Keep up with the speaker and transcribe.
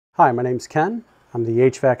Hi, my name's Ken. I'm the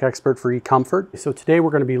HVAC expert for eComfort. So today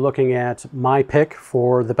we're going to be looking at my pick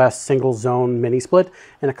for the best single zone mini split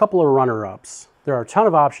and a couple of runner-ups. There are a ton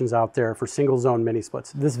of options out there for single zone mini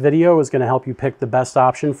splits. This video is going to help you pick the best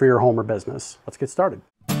option for your home or business. Let's get started.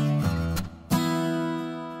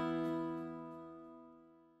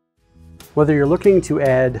 Whether you're looking to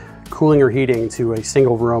add cooling or heating to a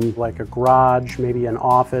single room like a garage, maybe an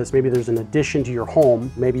office, maybe there's an addition to your home,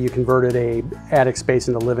 maybe you converted a attic space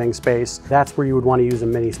into living space, that's where you would want to use a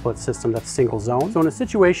mini split system that's single zone. So in a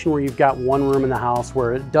situation where you've got one room in the house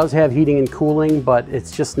where it does have heating and cooling, but it's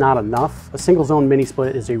just not enough, a single zone mini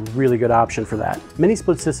split is a really good option for that. Mini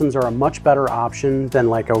split systems are a much better option than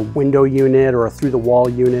like a window unit or a through the wall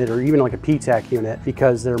unit or even like a PTAC unit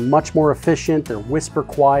because they're much more efficient, they're whisper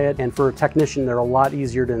quiet, and for a technician they're a lot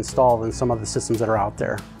easier to install than some of the systems that are out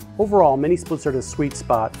there. Overall, mini splits are the sweet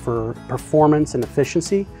spot for performance and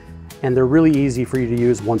efficiency, and they're really easy for you to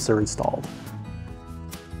use once they're installed.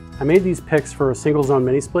 I made these picks for a single zone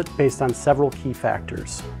mini split based on several key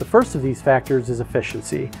factors. The first of these factors is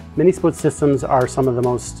efficiency. Mini split systems are some of the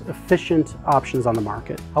most efficient options on the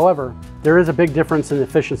market. However, there is a big difference in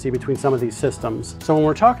efficiency between some of these systems. So when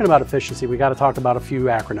we're talking about efficiency, we got to talk about a few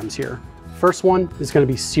acronyms here. First one is going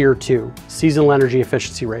to be SEER2, Seasonal Energy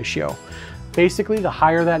Efficiency Ratio. Basically, the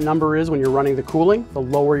higher that number is when you're running the cooling, the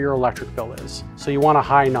lower your electric bill is. So you want a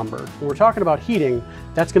high number. When we're talking about heating,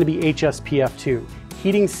 that's going to be HSPF2,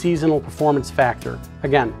 Heating Seasonal Performance Factor.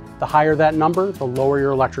 Again, the higher that number, the lower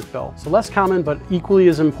your electric bill. So less common, but equally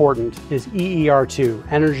as important is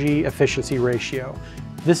EER2, Energy Efficiency Ratio.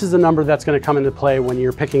 This is the number that's going to come into play when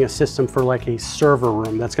you're picking a system for like a server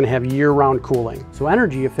room that's going to have year-round cooling. So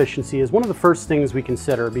energy efficiency is one of the first things we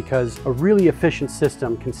consider because a really efficient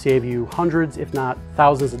system can save you hundreds, if not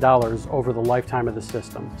thousands of dollars over the lifetime of the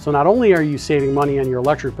system. So not only are you saving money on your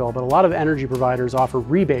electric bill, but a lot of energy providers offer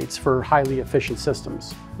rebates for highly efficient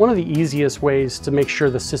systems. One of the easiest ways to make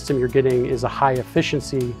sure the system you're getting is a high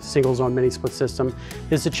efficiency single zone mini split system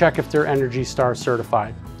is to check if they're ENERGY STAR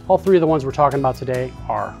certified. All three of the ones we're talking about today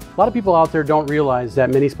are. A lot of people out there don't realize that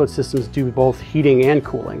mini split systems do both heating and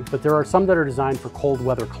cooling, but there are some that are designed for cold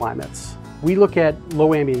weather climates. We look at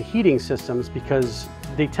low ambient heating systems because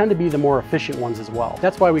they tend to be the more efficient ones as well.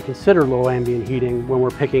 That's why we consider low ambient heating when we're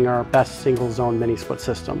picking our best single zone mini split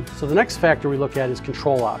system. So the next factor we look at is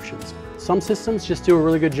control options. Some systems just do a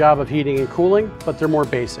really good job of heating and cooling, but they're more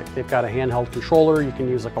basic. They've got a handheld controller, you can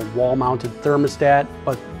use like a wall-mounted thermostat,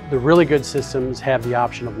 but the really good systems have the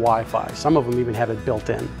option of Wi-Fi. Some of them even have it built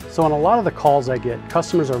in. So on a lot of the calls I get,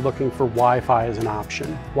 customers are looking for Wi-Fi as an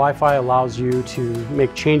option. Wi-Fi allows you to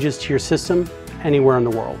make changes to your system anywhere in the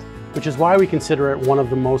world, which is why we consider it one of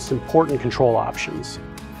the most important control options.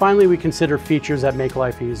 Finally, we consider features that make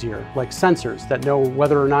life easier, like sensors that know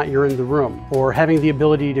whether or not you're in the room, or having the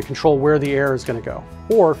ability to control where the air is going to go,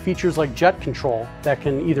 or features like jet control that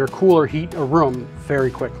can either cool or heat a room very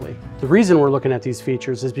quickly. The reason we're looking at these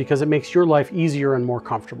features is because it makes your life easier and more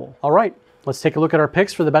comfortable. All right, let's take a look at our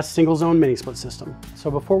picks for the best single zone mini split system. So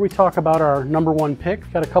before we talk about our number one pick,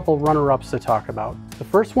 we've got a couple runner-ups to talk about. The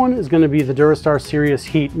first one is going to be the Durastar Serious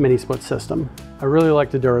Heat mini split system. I really like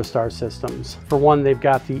the Durastar systems. For one, they've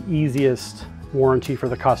got the easiest warranty for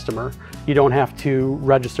the customer. You don't have to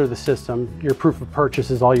register the system. Your proof of purchase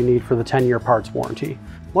is all you need for the 10-year parts warranty.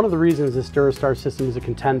 One of the reasons this Durastar system is a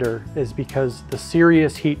contender is because the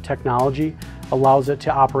Serious Heat technology allows it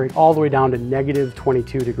to operate all the way down to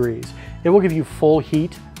 -22 degrees. It will give you full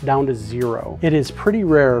heat down to 0. It is pretty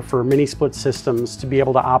rare for mini split systems to be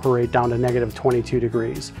able to operate down to -22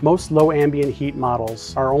 degrees. Most low ambient heat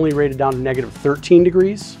models are only rated down to -13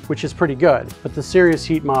 degrees, which is pretty good, but the Serious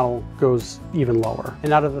Heat model goes even lower.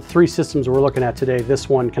 And out of the three systems we're looking at today, this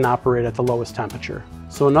one can operate at the lowest temperature.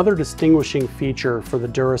 So another distinguishing feature for the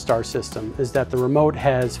Durastar system is that the remote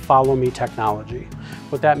has follow me technology.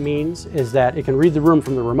 What that means is that it can read the room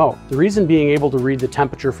from the remote. The reason being able to read the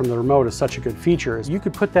temperature from the remote is such a good feature is you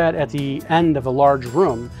could put that at the end of a large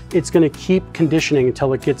room. It's going to keep conditioning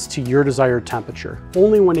until it gets to your desired temperature,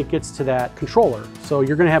 only when it gets to that controller. So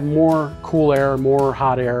you're going to have more cool air, more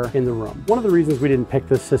hot air in the room. One of the reasons we didn't pick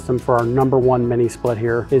this system for our number one mini split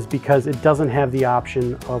here is because it doesn't have the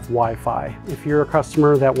option of Wi-Fi. If you're a customer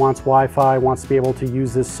that wants Wi-Fi, wants to be able to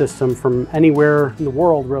use this system from anywhere in the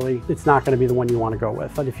world, really, it's not going to be the one you want to go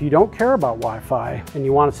with. But if you don't care about Wi-Fi and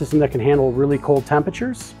you want a system that can handle really cold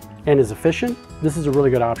temperatures and is efficient, this is a really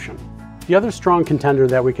good option. The other strong contender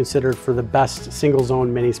that we considered for the best single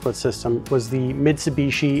zone mini split system was the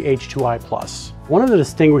Mitsubishi H2i Plus. One of the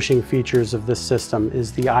distinguishing features of this system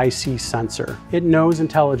is the IC sensor. It knows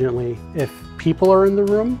intelligently if people are in the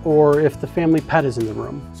room or if the family pet is in the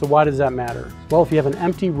room. So why does that matter? Well, if you have an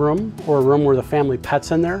empty room or a room where the family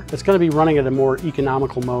pet's in there, it's going to be running at a more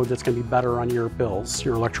economical mode that's going to be better on your bills,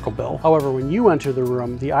 your electrical bill. However, when you enter the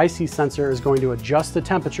room, the IC sensor is going to adjust the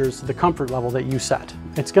temperatures to the comfort level that you set.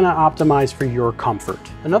 It's going to optimize for your comfort.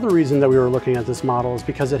 Another reason that we were looking at this model is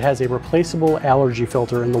because it has a replaceable allergy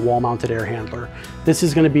filter in the wall-mounted air handler. This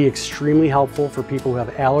is going to be extremely helpful for people who have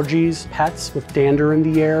allergies, pets with dander in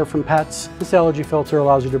the air from pets. This allergy filter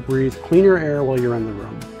allows you to breathe cleaner air while you're in the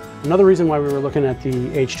room. Another reason why we were looking at the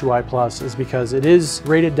H2i Plus is because it is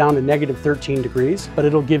rated down to -13 degrees, but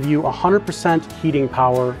it'll give you 100% heating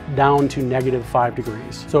power down to -5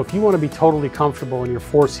 degrees. So if you want to be totally comfortable in your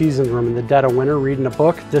Four Seasons room in the dead of winter reading a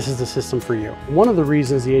book, this is the system for you. One of the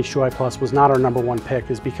reasons the H2i Plus was not our #1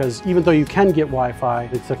 pick is because even though you can get Wi-Fi,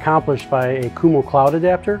 it's accomplished by a Kumo Cloud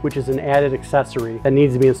adapter, which is an added accessory that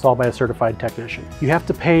needs to be installed by a certified technician. You have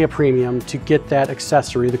to pay a premium to get that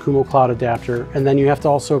accessory, the Kumo Cloud adapter, and then you have to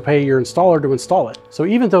also pay your installer to install it. So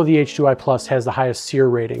even though the H2i Plus has the highest SEER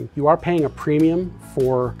rating, you are paying a premium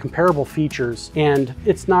for comparable features, and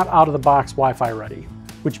it's not out of the box Wi-Fi ready.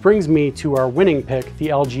 Which brings me to our winning pick, the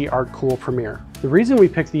LG ArcCool Premier. The reason we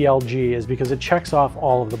picked the LG is because it checks off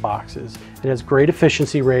all of the boxes. It has great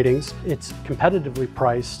efficiency ratings, it's competitively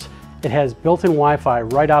priced, it has built-in Wi-Fi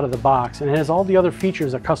right out of the box, and it has all the other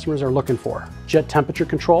features that customers are looking for. Jet temperature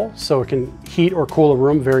control, so it can heat or cool a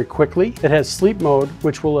room very quickly. It has sleep mode,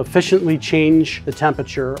 which will efficiently change the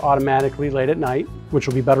temperature automatically late at night, which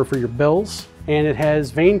will be better for your bills. And it has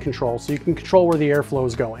vane control, so you can control where the airflow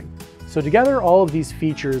is going. So together, all of these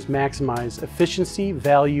features maximize efficiency,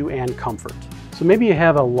 value, and comfort. So maybe you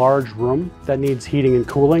have a large room that needs heating and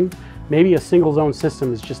cooling. Maybe a single zone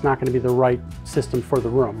system is just not going to be the right system for the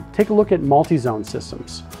room. Take a look at multi-zone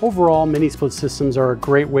systems. Overall, mini split systems are a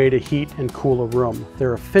great way to heat and cool a room.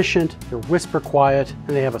 They're efficient, they're whisper quiet,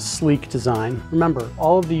 and they have a sleek design. Remember,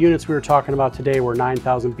 all of the units we were talking about today were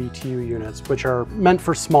 9,000 BTU units, which are meant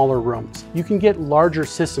for smaller rooms. You can get larger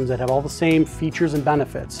systems that have all the same features and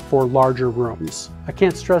benefits for larger rooms. I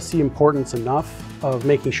can't stress the importance enough of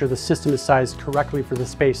making sure the system is sized correctly for the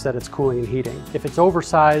space that it's cooling and heating. If it's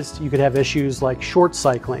oversized, you could have issues like short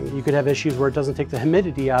cycling. You could have issues where it doesn't take the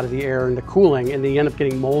humidity out of the air and the cooling, and then you end up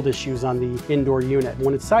getting mold issues on the indoor unit.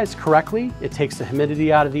 When it's sized correctly, it takes the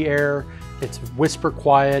humidity out of the air, it's whisper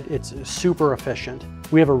quiet, it's super efficient.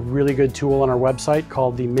 We have a really good tool on our website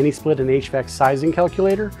called the Mini Split and HVAC Sizing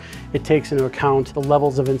Calculator. It takes into account the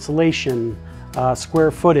levels of insulation,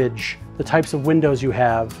 square footage, the types of windows you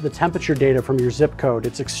have, the temperature data from your zip code.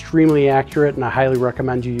 It's extremely accurate, and I highly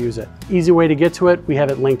recommend you use it. Easy way to get to it, we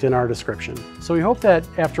have it linked in our description. So we hope that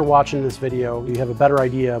after watching this video, you have a better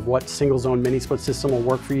idea of what single zone mini split system will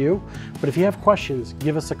work for you. But if you have questions,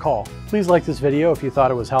 give us a call. Please like this video if you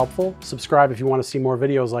thought it was helpful. Subscribe if you want to see more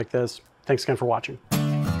videos like this. Thanks again for watching.